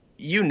maps and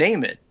you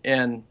name it.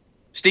 And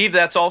Steve,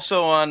 that's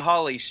also on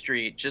Holly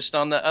Street, just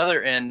on the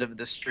other end of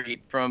the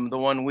street from the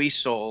one we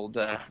sold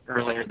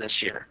earlier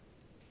this year.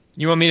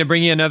 You want me to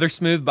bring you another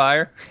smooth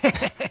buyer?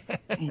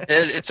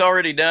 It's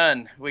already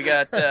done. We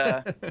got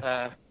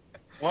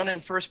one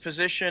in first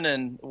position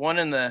and one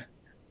in the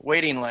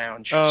waiting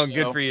lounge. Oh, so.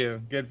 Good for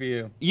you. Good for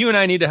you. You and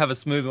I need to have a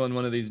smooth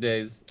one of these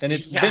days. And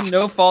it's been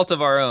no fault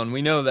of our own.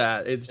 We know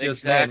that. It's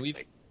just, exactly.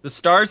 Man, the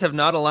stars have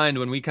not aligned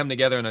when we come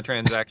together in a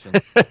transaction.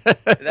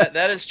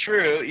 That is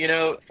true.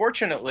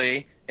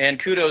 Fortunately, and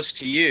kudos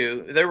to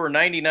you, there were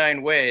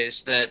 99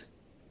 ways that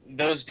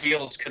those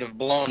deals could have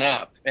blown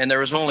up, and there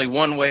was only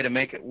one way to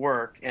make it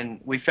work, and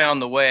we found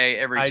the way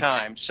every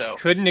time. So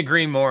couldn't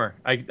agree more.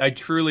 I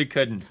truly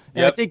couldn't.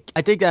 And I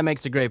think that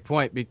makes a great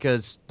point,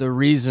 because the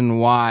reason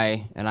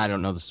why, and I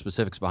don't know the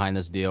specifics behind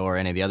this deal or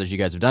any of the others you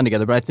guys have done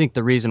together, but I think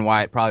the reason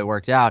why it probably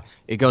worked out,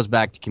 it goes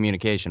back to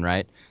communication,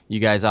 right? You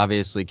guys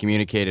obviously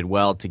communicated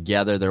well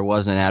together. There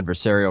wasn't an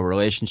adversarial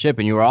relationship,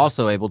 and you were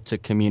also able to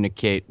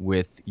communicate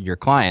with your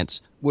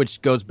clients,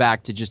 which goes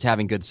back to just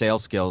having good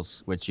sales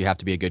skills, which you have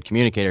to be a good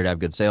communicator to have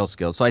good sales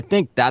skills. So I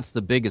think that's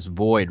the biggest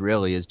void,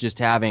 really, is just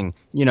having,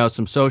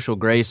 some social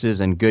graces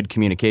and good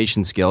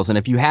communication skills. And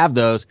if you have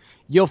those,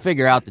 you'll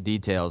figure out the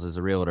details as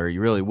a realtor.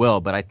 You really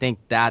will. But I think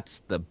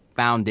that's the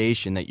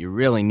foundation that you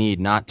really need,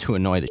 not to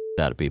annoy the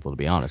shit out of people, to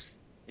be honest.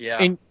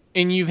 Yeah.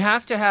 And you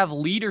have to have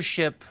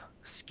leadership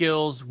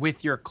skills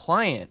with your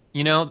client.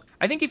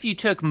 I think if you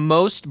took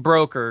most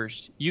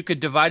brokers, you could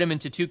divide them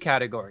into two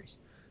categories: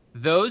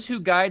 those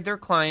who guide their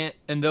client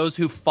and those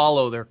who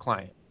follow their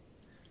client.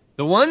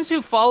 The ones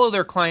who follow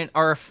their client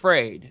are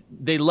afraid.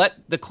 They let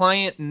the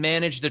client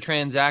manage the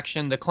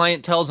transaction. The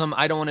client tells them,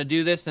 I don't want to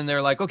do this. And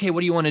they're like, okay, what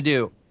do you want to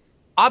do?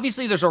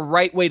 Obviously, there's a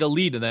right way to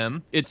lead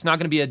them. It's not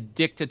going to be a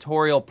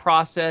dictatorial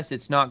process.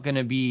 It's not going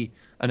to be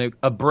an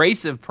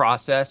abrasive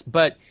process,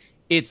 but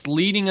it's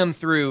leading them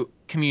through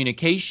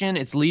communication.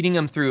 It's leading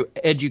them through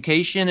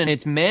education, and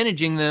it's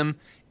managing them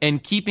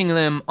and keeping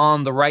them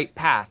on the right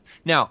path.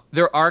 Now,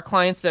 there are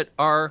clients that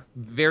are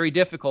very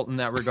difficult in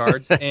that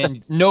regard,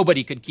 and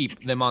nobody could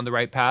keep them on the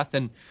right path.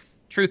 And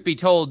truth be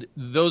told,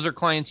 those are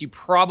clients you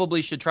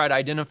probably should try to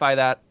identify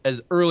that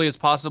as early as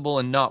possible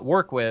and not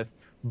work with.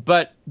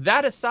 But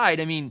that aside,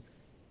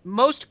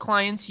 most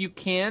clients you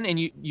can, and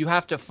you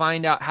have to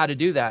find out how to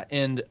do that.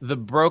 And the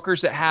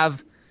brokers that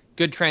have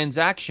good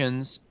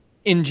transactions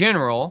in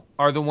general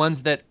are the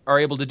ones that are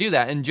able to do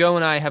that. And Joe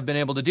and I have been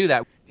able to do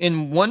that.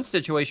 In one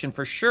situation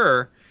for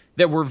sure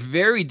that were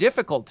very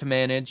difficult to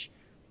manage,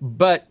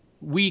 but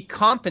we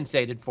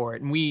compensated for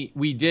it. And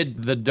we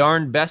did the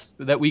darn best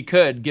that we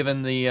could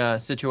given the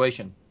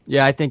situation.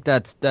 Yeah, I think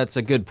that's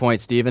a good point,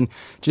 Stephen.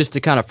 Just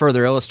to kind of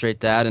further illustrate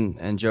that,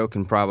 and Joe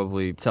can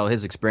probably tell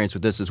his experience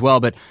with this as well.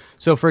 But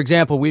so, for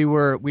example,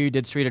 we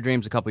did Street of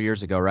Dreams a couple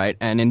years ago, right?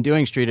 And in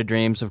doing Street of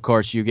Dreams, of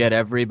course, you get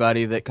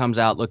everybody that comes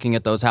out looking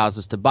at those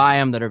houses to buy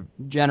them that are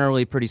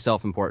generally pretty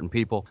self-important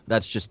people.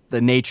 That's just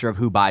the nature of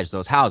who buys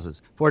those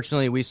houses.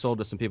 Fortunately, we sold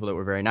to some people that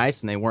were very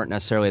nice, and they weren't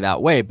necessarily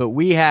that way. But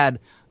we had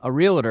a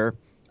realtor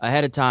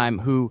ahead of time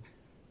who,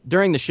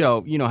 during the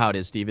show, you know how it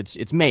is, Steve.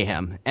 It's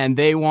mayhem, and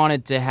they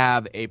wanted to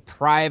have a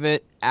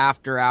private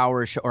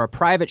after-hours or a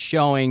private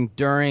showing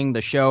during the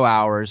show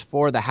hours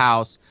for the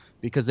house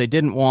because they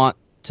didn't want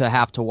to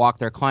have to walk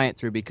their client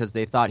through because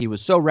they thought he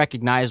was so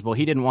recognizable.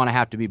 He didn't want to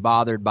have to be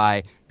bothered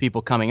by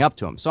people coming up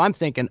to him. So I'm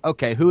thinking,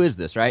 okay, who is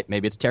this, right?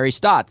 Maybe it's Terry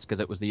Stotts because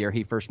it was the year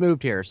he first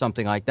moved here or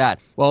something like that.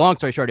 Well, long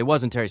story short, it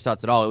wasn't Terry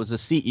Stotts at all. It was the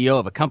CEO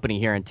of a company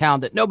here in town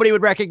that nobody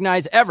would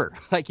recognize ever.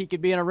 Like he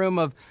could be in a room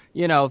of,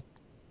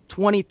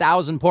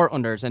 20,000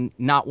 Portlanders and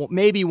not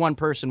maybe one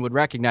person would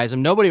recognize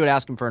him. Nobody would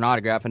ask him for an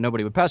autograph and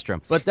nobody would pester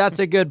him. But that's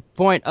a good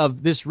point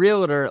of this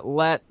realtor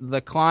let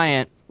the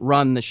client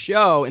run the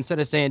show instead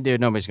of saying,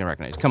 dude, nobody's going to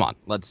recognize you. Come on,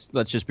 let's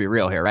just be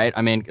real here, right?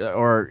 I mean,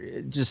 or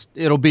just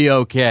it'll be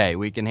okay.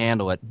 We can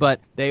handle it.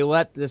 But they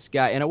let this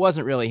guy, and it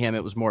wasn't really him.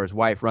 It was more his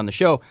wife run the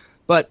show.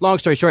 But long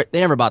story short, they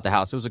never bought the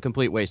house. It was a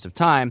complete waste of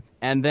time.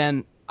 And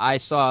then I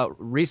saw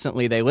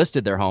recently they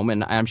listed their home,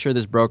 and I'm sure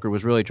this broker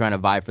was really trying to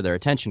vie for their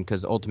attention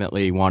because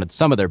ultimately he wanted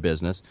some of their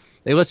business.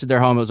 They listed their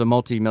home. It was a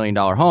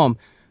multi-million-dollar home.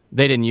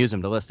 They didn't use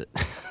them to list it.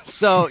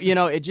 So,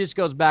 it just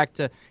goes back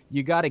to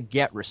you got to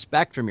get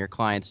respect from your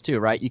clients too,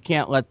 right? You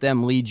can't let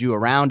them lead you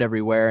around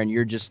everywhere and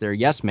you're just their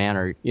yes man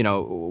or,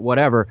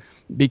 whatever,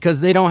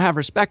 because they don't have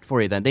respect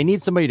for you then. They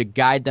need somebody to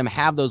guide them,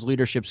 have those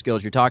leadership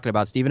skills you're talking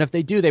about, Stephen. If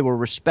they do, they will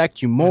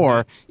respect you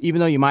more,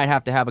 even though you might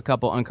have to have a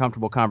couple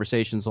uncomfortable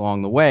conversations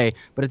along the way.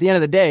 But at the end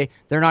of the day,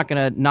 they're not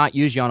going to not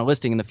use you on a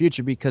listing in the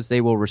future because they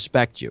will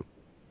respect you.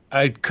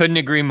 I couldn't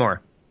agree more.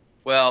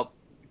 Well,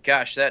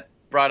 gosh, that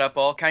brought up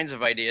all kinds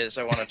of ideas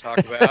I want to talk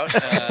about.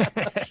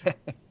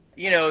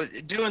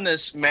 Doing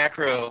this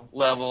macro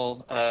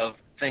level of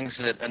things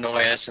that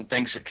annoy us and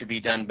things that could be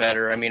done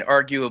better. I mean,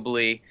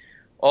 arguably,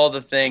 all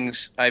the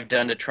things I've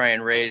done to try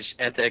and raise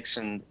ethics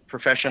and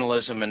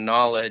professionalism and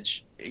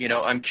knowledge,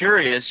 I'm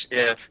curious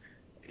if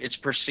it's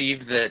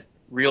perceived that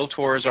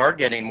realtors are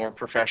getting more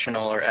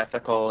professional or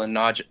ethical and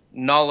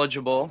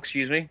knowledgeable,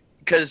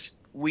 because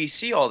we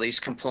see all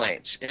these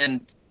complaints. And,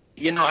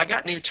 I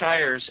got new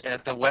tires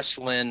at the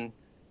Westland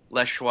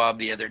Les Schwab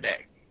the other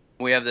day.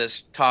 We have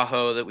this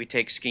Tahoe that we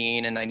take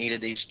skiing, and I needed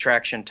these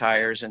traction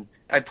tires. And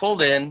I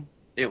pulled in.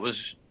 It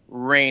was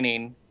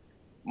raining.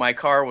 My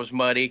car was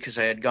muddy because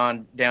I had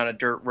gone down a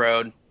dirt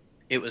road.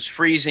 It was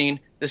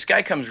freezing. This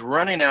guy comes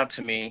running out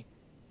to me.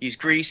 He's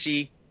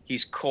greasy.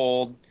 He's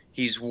cold.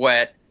 He's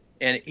wet.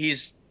 And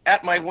he's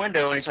at my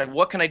window, and he's like,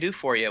 what can I do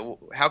for you?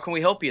 How can we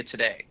help you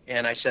today?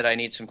 And I said, I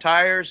need some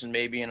tires and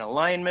maybe an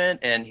alignment.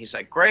 And he's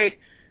like, great.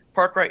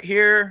 Park right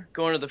here.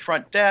 Go into the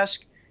front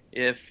desk.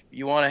 If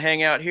you want to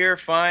hang out here,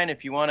 fine.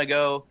 If you want to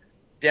go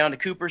down to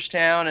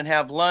Cooperstown and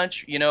have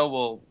lunch,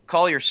 we'll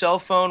call your cell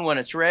phone when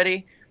it's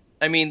ready.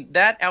 I mean,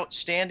 that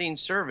outstanding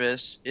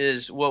service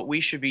is what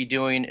we should be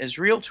doing as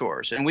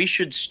realtors. And we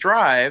should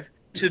strive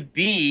to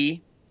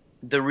be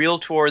the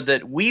realtor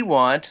that we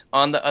want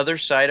on the other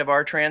side of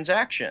our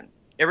transaction.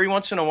 Every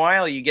once in a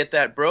while, you get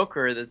that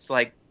broker that's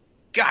like,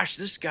 gosh,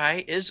 this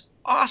guy is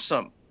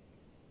awesome.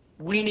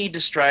 We need to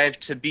strive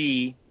to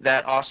be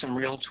that awesome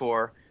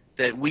realtor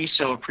that we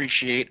so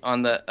appreciate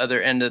on the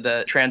other end of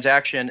the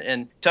transaction.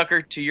 And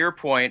Tucker, to your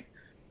point,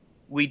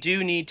 we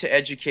do need to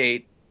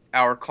educate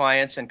our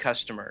clients and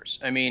customers.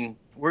 I mean,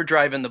 we're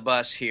driving the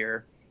bus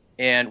here,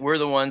 and we're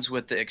the ones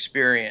with the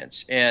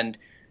experience, and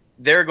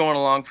they're going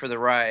along for the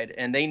ride,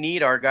 and they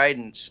need our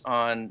guidance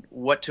on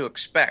what to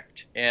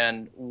expect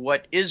and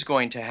what is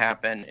going to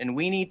happen. And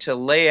we need to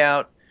lay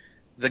out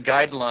the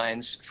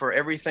guidelines for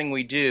everything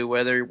we do,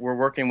 whether we're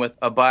working with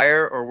a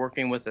buyer or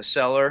working with a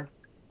seller.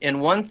 And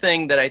one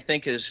thing that I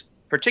think is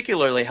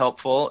particularly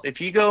helpful,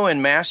 if you go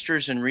in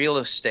Masters in Real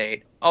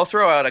Estate, I'll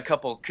throw out a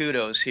couple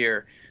kudos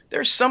here.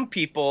 There's some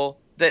people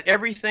that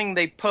everything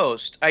they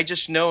post, I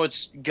just know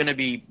it's going to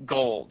be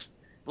gold.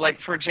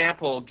 Like, for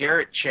example,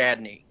 Garrett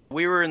Chadney.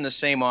 We were in the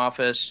same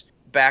office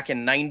back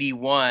in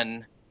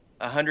 91,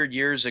 100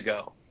 years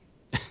ago.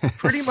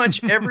 Pretty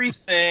much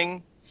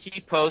everything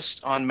he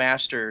posts on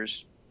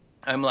Masters,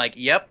 I'm like,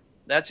 yep,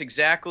 that's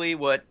exactly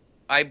what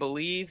I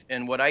believe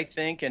and what I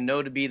think and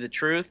know to be the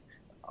truth.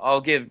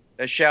 I'll give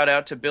a shout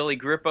out to Billy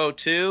Grippo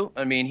too.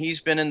 I mean,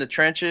 he's been in the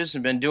trenches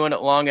and been doing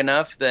it long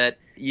enough that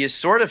you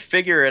sort of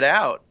figure it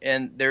out.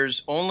 And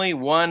there's only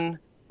one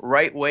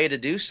right way to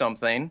do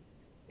something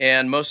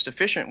and most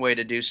efficient way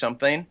to do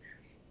something.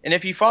 And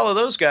if you follow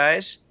those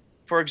guys,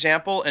 for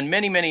example, and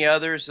many, many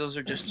others, those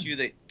are just two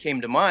that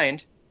came to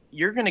mind,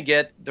 you're going to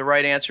get the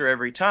right answer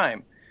every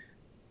time.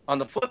 On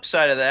the flip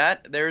side of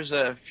that, there's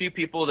a few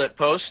people that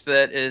post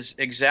that is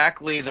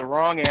exactly the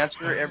wrong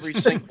answer every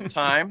single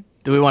time.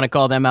 Do we want to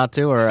call them out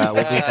too, or we'll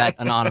leave that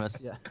anonymous?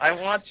 Yeah. I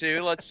want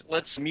to.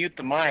 Let's mute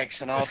the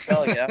mics, and I'll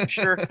tell you. I'm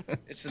sure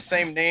it's the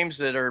same names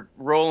that are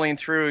rolling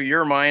through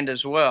your mind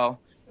as well.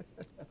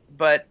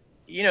 But,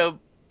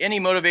 any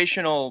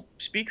motivational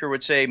speaker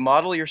would say,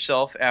 model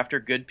yourself after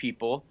good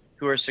people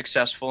who are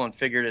successful and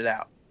figured it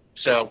out.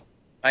 So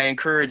I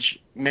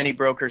encourage many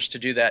brokers to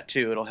do that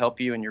too. It'll help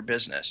you in your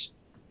business.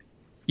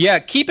 Yeah,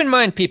 keep in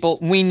mind, people,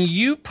 when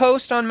you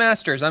post on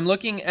Masters, I'm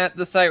looking at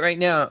the site right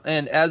now,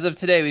 and as of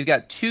today, we've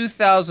got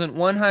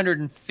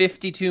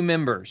 2,152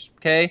 members,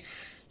 okay?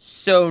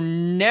 So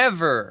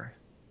never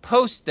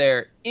post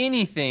there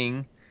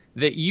anything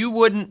that you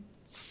wouldn't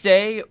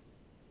say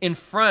in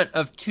front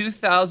of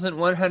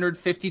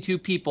 2,152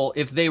 people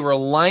if they were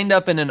lined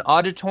up in an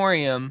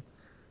auditorium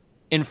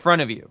in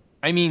front of you.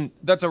 I mean,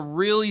 that's a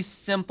really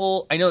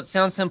simple, I know it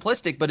sounds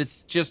simplistic, but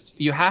it's just,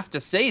 you have to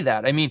say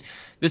that. I mean,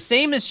 the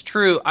same is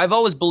true. I've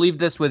always believed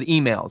this with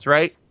emails,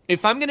 right?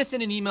 If I'm going to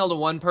send an email to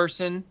one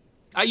person,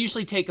 I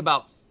usually take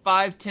about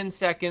 5-10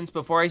 seconds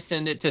before I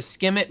send it to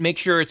skim it, make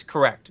sure it's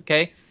correct,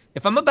 okay?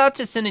 If I'm about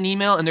to send an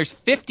email and there's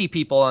 50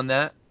 people on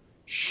that,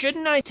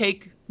 shouldn't I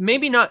take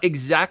maybe not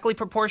exactly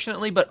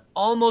proportionately, but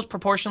almost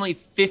proportionally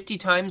 50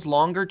 times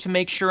longer to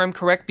make sure I'm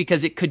correct,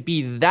 because it could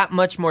be that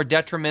much more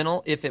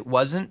detrimental if it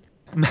wasn't?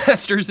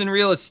 Masters in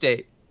Real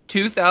Estate,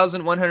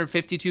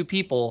 2,152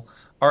 people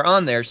are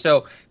on there.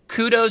 So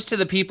kudos to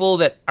the people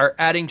that are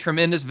adding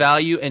tremendous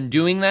value and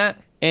doing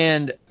that.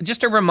 And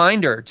just a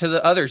reminder to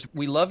the others,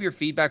 we love your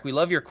feedback, we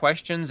love your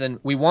questions, and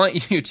we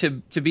want you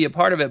to be a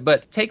part of it.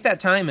 But take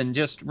that time and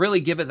just really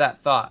give it that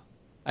thought.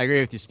 I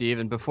agree with you, Steve.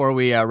 And before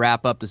we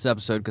wrap up this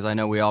episode, because I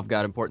know we all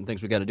got important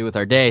things we got to do with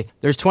our day,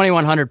 there's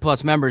 2,100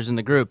 plus members in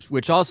the groups,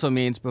 which also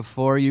means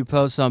before you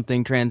post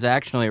something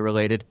transactionally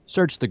related,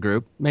 search the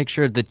group. Make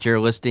sure that your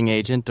listing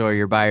agent or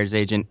your buyer's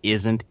agent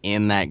isn't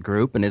in that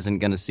group and isn't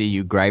going to see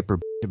you gripe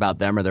or about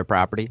them or their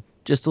property.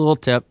 Just a little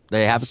tip.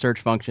 They have a search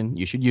function.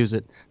 You should use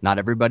it. Not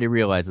everybody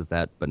realizes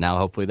that, but now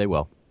hopefully they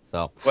will.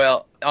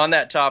 Well, on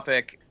that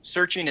topic,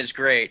 searching is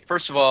great.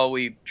 First of all,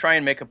 we try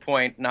and make a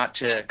point not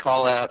to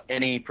call out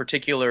any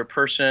particular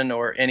person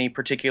or any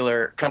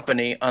particular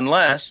company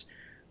unless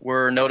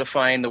we're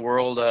notifying the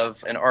world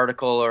of an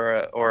article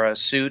or a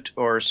suit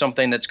or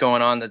something that's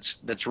going on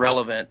that's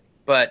relevant.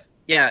 But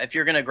yeah, if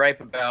you're going to gripe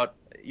about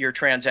your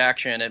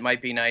transaction, it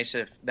might be nice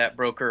if that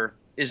broker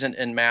isn't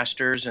in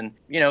Masters. And,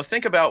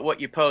 think about what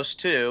you post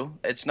too.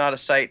 It's not a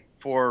site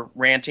for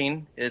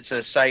ranting. It's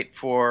a site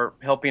for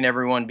helping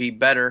everyone be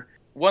better.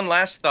 One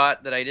last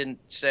thought that I didn't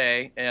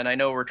say, and I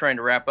know we're trying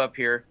to wrap up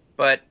here,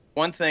 but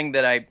one thing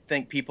that I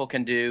think people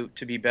can do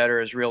to be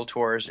better as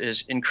realtors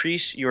is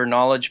increase your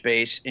knowledge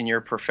base in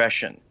your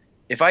profession.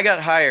 If I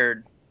got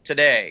hired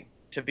today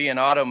to be an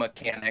auto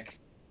mechanic,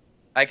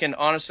 I can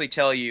honestly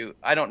tell you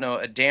I don't know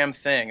a damn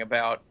thing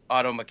about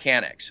auto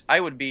mechanics.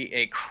 I would be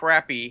a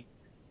crappy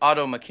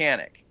auto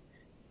mechanic.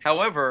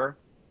 However,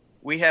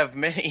 we have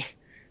many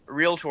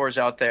realtors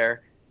out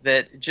there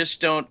that just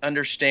don't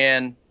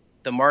understand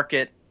the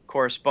market,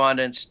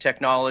 correspondence,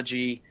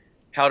 technology,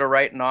 how to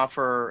write an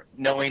offer,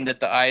 knowing that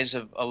the eyes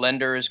of a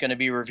lender is going to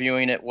be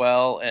reviewing it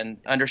well, and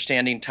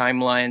understanding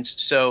timelines.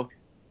 So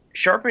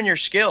sharpen your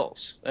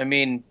skills. I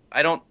mean,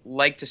 I don't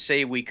like to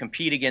say we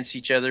compete against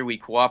each other, we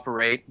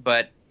cooperate,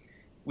 but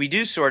we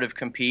do sort of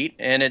compete,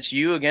 and it's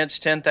you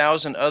against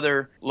 10,000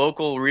 other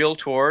local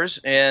realtors,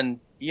 and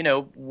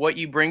what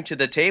you bring to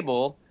the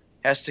table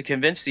has to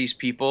convince these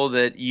people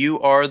that you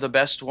are the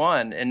best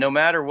one. And no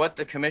matter what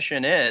the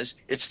commission is,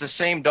 it's the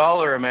same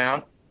dollar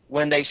amount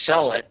when they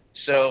sell it.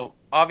 So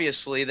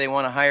obviously they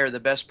want to hire the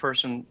best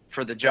person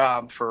for the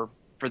job for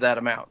that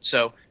amount.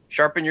 So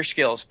sharpen your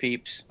skills,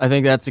 peeps. I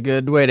think that's a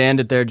good way to end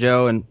it there,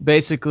 Joe. And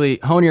basically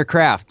hone your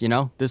craft.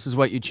 This is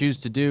what you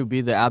choose to do.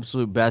 Be the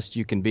absolute best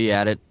you can be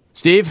at it.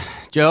 Steve,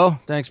 Joe,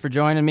 thanks for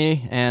joining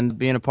me and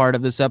being a part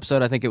of this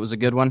episode. I think it was a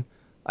good one.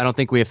 I don't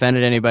think we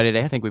offended anybody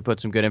today. I think we put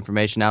some good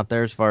information out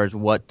there as far as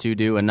what to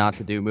do and not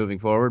to do moving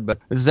forward. But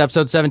this is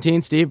episode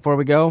 17. Steve, before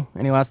we go,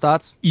 any last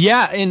thoughts?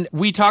 Yeah, and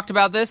we talked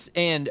about this,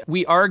 and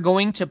we are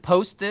going to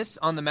post this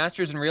on the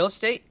Masters in Real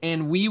Estate,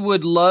 and we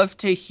would love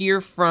to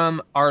hear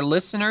from our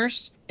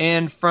listeners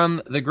and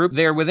from the group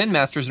there within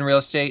Masters in Real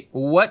Estate.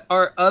 What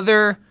are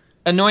other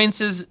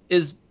annoyances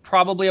is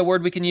probably a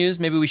word we can use.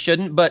 Maybe we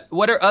shouldn't. But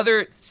what are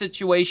other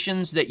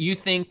situations that you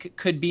think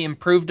could be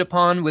improved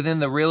upon within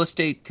the real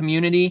estate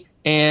community?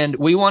 And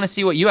we want to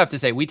see what you have to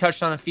say. We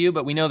touched on a few,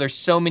 but we know there's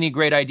so many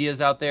great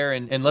ideas out there,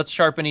 and let's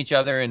sharpen each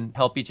other and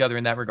help each other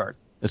in that regard.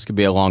 This could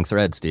be a long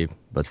thread, Steve,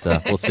 but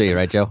we'll see,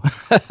 right, Joe?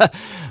 All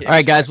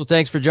right, guys. Well,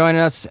 thanks for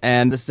joining us.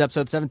 And this is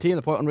episode 17 of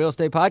the Portland Real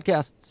Estate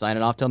Podcast.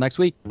 Signing off till next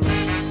week.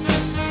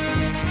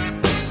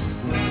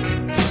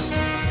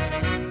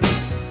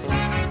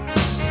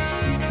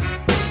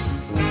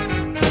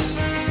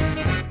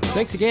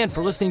 Thanks again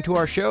for listening to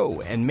our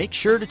show, and make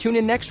sure to tune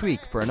in next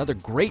week for another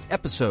great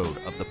episode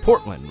of the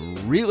Portland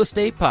Real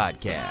Estate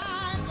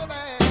Podcast.